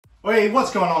Hey, what's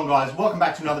going on guys? Welcome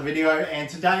back to another video, and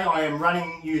today I am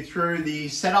running you through the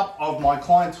setup of my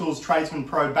Klein Tools Tradesman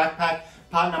Pro backpack,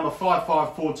 part number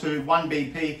 5542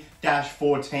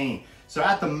 1BP-14. So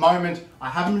at the moment, I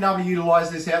haven't been able to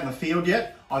utilize this out in the field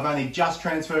yet. I've only just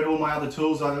transferred all my other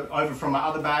tools over from my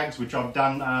other bags, which I've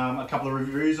done a couple of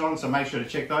reviews on, so make sure to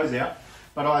check those out.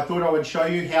 But I thought I would show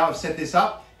you how I've set this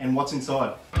up and what's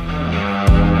inside.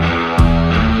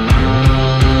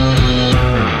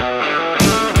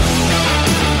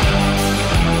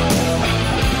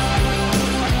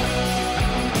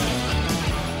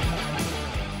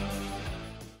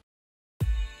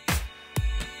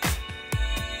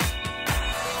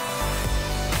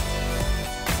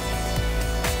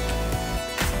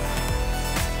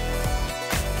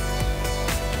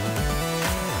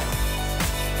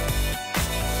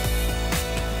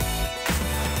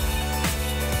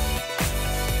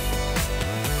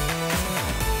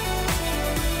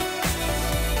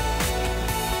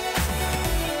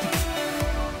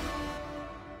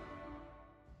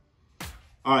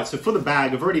 Alright, so for the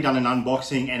bag, I've already done an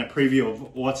unboxing and a preview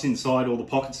of what's inside, all the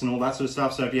pockets and all that sort of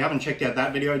stuff. So if you haven't checked out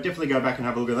that video, definitely go back and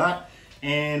have a look at that.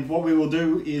 And what we will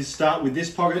do is start with this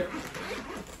pocket.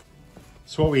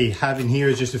 So what we have in here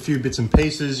is just a few bits and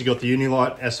pieces. You've got the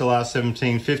Unilight SLR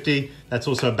 1750. That's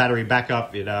also a battery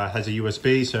backup. It has a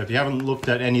USB. So if you haven't looked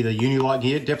at any of the Unilight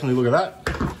gear, definitely look at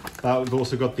that. We've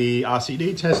also got the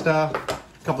RCD tester, a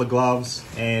couple of gloves,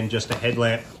 and just a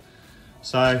headlamp.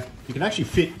 So you can actually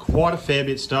fit quite a fair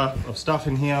bit of stuff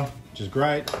in here, which is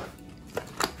great.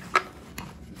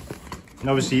 And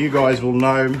obviously you guys will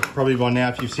know probably by now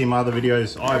if you've seen my other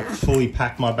videos, I've fully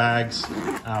packed my bags.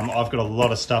 I've got a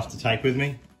lot of stuff to take with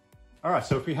me. All right,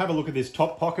 so if we have a look at this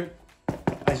top pocket,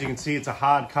 as you can see, it's a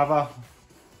hard cover,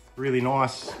 really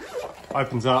nice,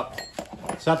 opens up.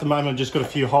 So at the moment, I've just got a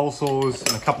few hole saws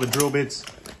and a couple of drill bits.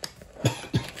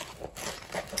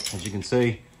 As you can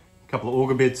see, a couple of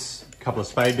auger bits, a couple of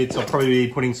spade bits. I'll probably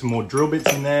be putting some more drill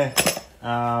bits in there.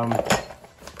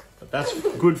 But that's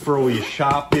good for all your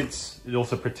sharp bits. It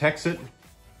also protects it.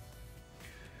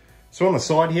 So on the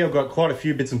side here, I've got quite a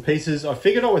few bits and pieces. I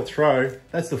figured I would throw,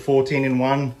 that's the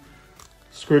 14-in-1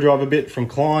 screwdriver bit from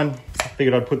Klein. I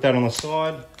figured I'd put that on the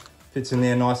side. Fits in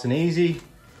there nice and easy,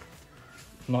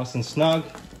 nice and snug.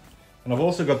 And I've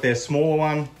also got their smaller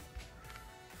one.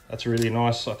 That's really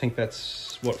nice. I think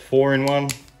that's, what,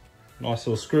 4-in-1. Nice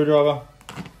little screwdriver.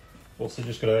 Also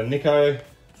just got a Nico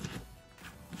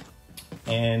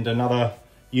and another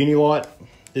Unilight.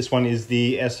 This one is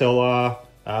the SLR,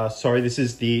 this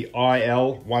is the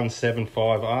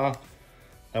IL175R.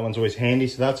 That one's always handy.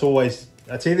 So that's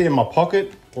either in my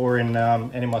pocket or in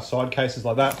any of my side cases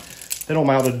like that. Then all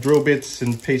my other drill bits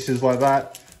and pieces like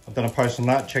that. I've done a post on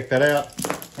that, check that out.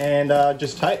 And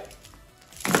just tape.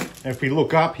 And if we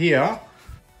look up here,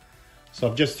 so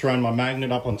I've just thrown my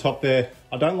magnet up on top there.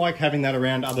 I don't like having that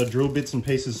around other drill bits and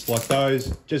pieces like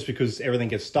those, just because everything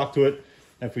gets stuck to it.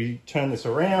 And if we turn this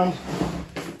around,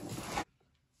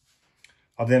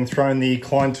 I've then thrown the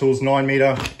Klein Tools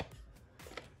 9-meter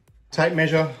tape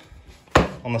measure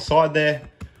on the side there.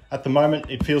 At the moment,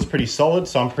 it feels pretty solid,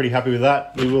 so I'm pretty happy with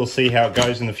that. We will see how it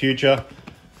goes in the future,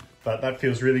 but that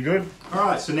feels really good. All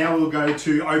right, so now we'll go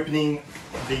to opening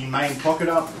the main pocket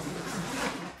up.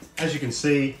 As you can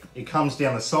see, it comes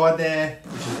down the side there,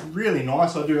 which is really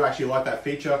nice. I do actually like that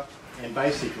feature, and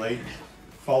basically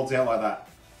folds out like that.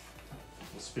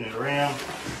 We'll spin it around.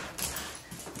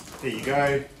 There you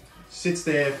go. Sits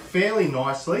there fairly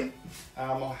nicely.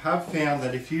 I have found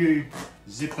that if you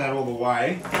zip that all the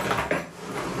way,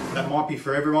 that might be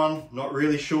for everyone, not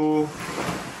really sure.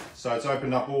 So it's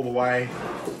opened up all the way.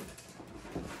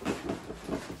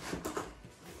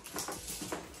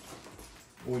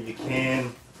 Or you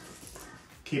can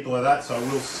keep all of that, so it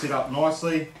will sit up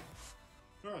nicely.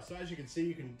 All right, so as you can see,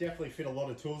 you can definitely fit a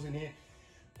lot of tools in here.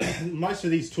 Most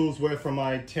of these tools were from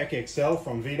my Tech XL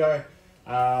from Vito.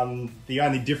 The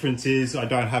only difference is I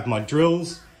don't have my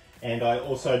drills, and I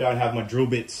also don't have my drill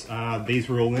bits. These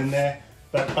were all in there,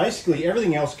 but basically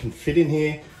everything else can fit in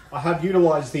here. I have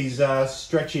utilized these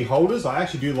stretchy holders. I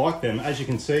actually do like them. As you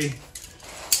can see,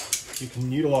 you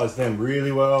can utilize them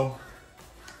really well,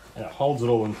 and it holds it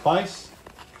all in place.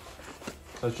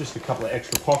 So it's just a couple of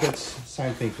extra pockets,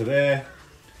 same thing for there.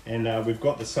 And we've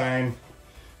got the same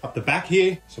up the back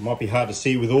here. So it might be hard to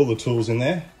see with all the tools in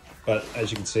there, but as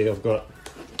you can see, I've got,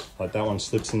 like that one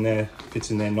slips in there,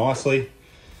 fits in there nicely.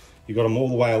 You've got them all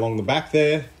the way along the back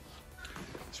there.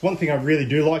 So one thing I really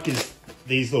do like is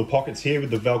these little pockets here with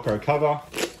the Velcro cover.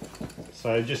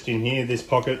 So just in here, this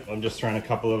pocket, I'm just throwing a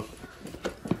couple of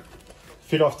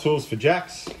fit-off tools for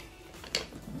jacks.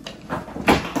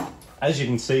 As you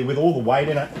can see, with all the weight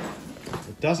in it,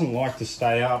 It doesn't like to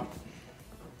stay up.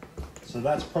 So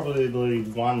that's probably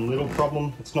one little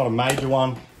problem. It's not a major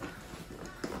one.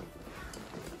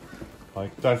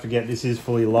 Like, don't forget, this is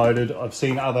fully loaded. I've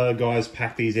seen other guys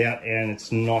pack these out and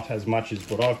it's not as much as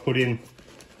what I've put in.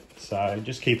 So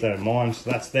just keep that in mind. So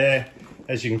that's there.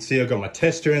 As you can see, I've got my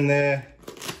tester in there.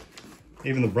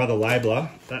 Even the brother labeler,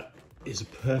 that is a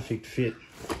perfect fit.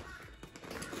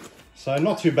 So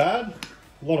not too bad.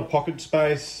 A lot of pocket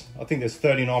space. I think there's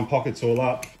 39 pockets all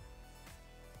up.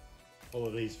 All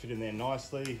of these fit in there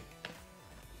nicely.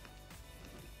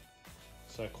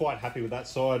 So quite happy with that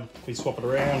side. If we swap it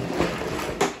around,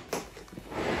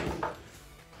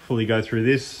 fully go through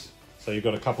this. So you've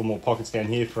got a couple more pockets down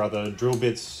here for other drill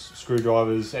bits,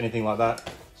 screwdrivers, anything like that.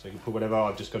 So you can put whatever.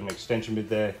 I've just got an extension bit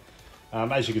there.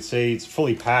 As you can see, it's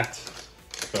fully packed.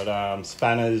 Got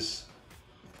spanners.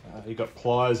 You've got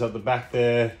pliers up the back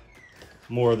there.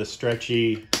 More of the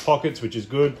stretchy pockets, which is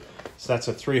good. So that's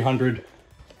a 300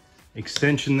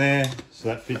 extension there. So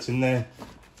that fits in there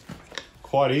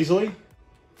quite easily.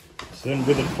 So then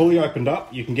with it fully opened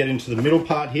up, you can get into the middle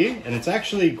part here, and it's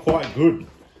actually quite good.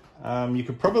 You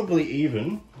could probably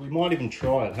even, we might even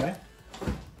try it, hey?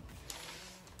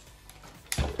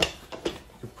 You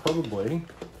could probably,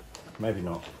 maybe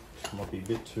not, might be a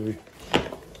bit too,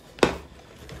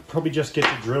 probably just get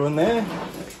the drill in there.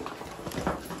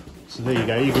 So there you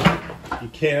go, you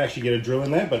can actually get a drill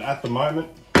in there, but at the moment,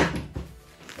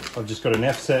 I've just got an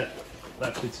F set,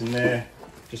 that fits in there,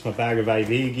 just my bag of AV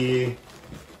gear,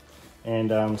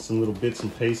 and some little bits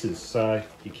and pieces. So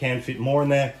you can fit more in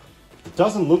there. It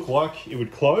doesn't look like it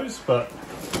would close, but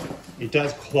it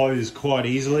does close quite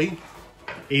easily,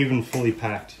 even fully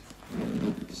packed.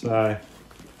 So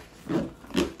there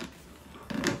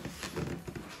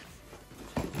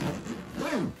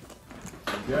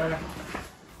you go.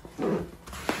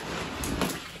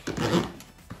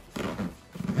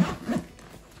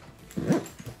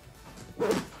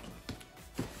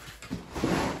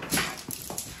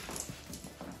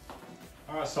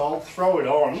 Alright, so I'll throw it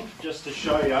on just to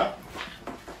show you.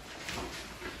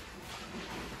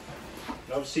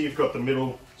 Obviously you've got the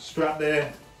middle strap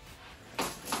there.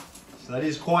 So that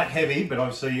is quite heavy, but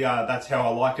obviously that's how I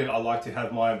like it. I like to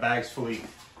have my bags fully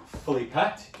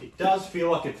packed. It does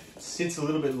feel like it sits a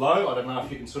little bit low. I don't know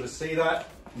if you can sort of see that.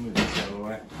 Move this out of the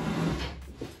way.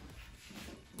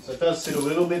 So it does sit a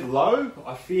little bit low,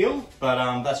 I feel,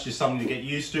 but that's just something to get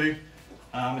used to.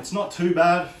 It's not too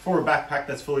bad for a backpack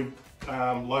that's fully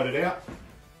loaded out.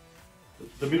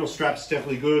 The middle strap's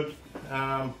definitely good.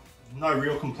 No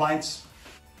real complaints,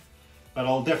 but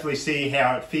I'll definitely see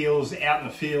how it feels out in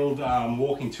the field,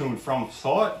 walking to and from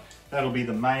site. That'll be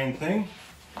the main thing.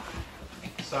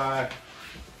 So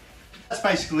that's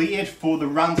basically it for the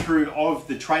run through of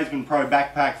the Tradesman Pro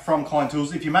backpack from Klein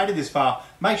Tools. If you made it this far,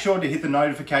 make sure to hit the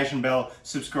notification bell,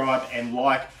 subscribe and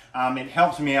like. It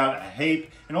helps me out a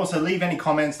heap. And also leave any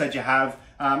comments that you have,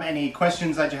 any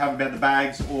questions that you have about the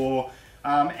bags, or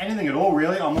anything at all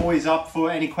really. I'm always up for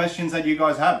any questions that you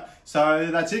guys have. So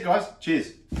that's it guys,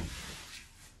 cheers.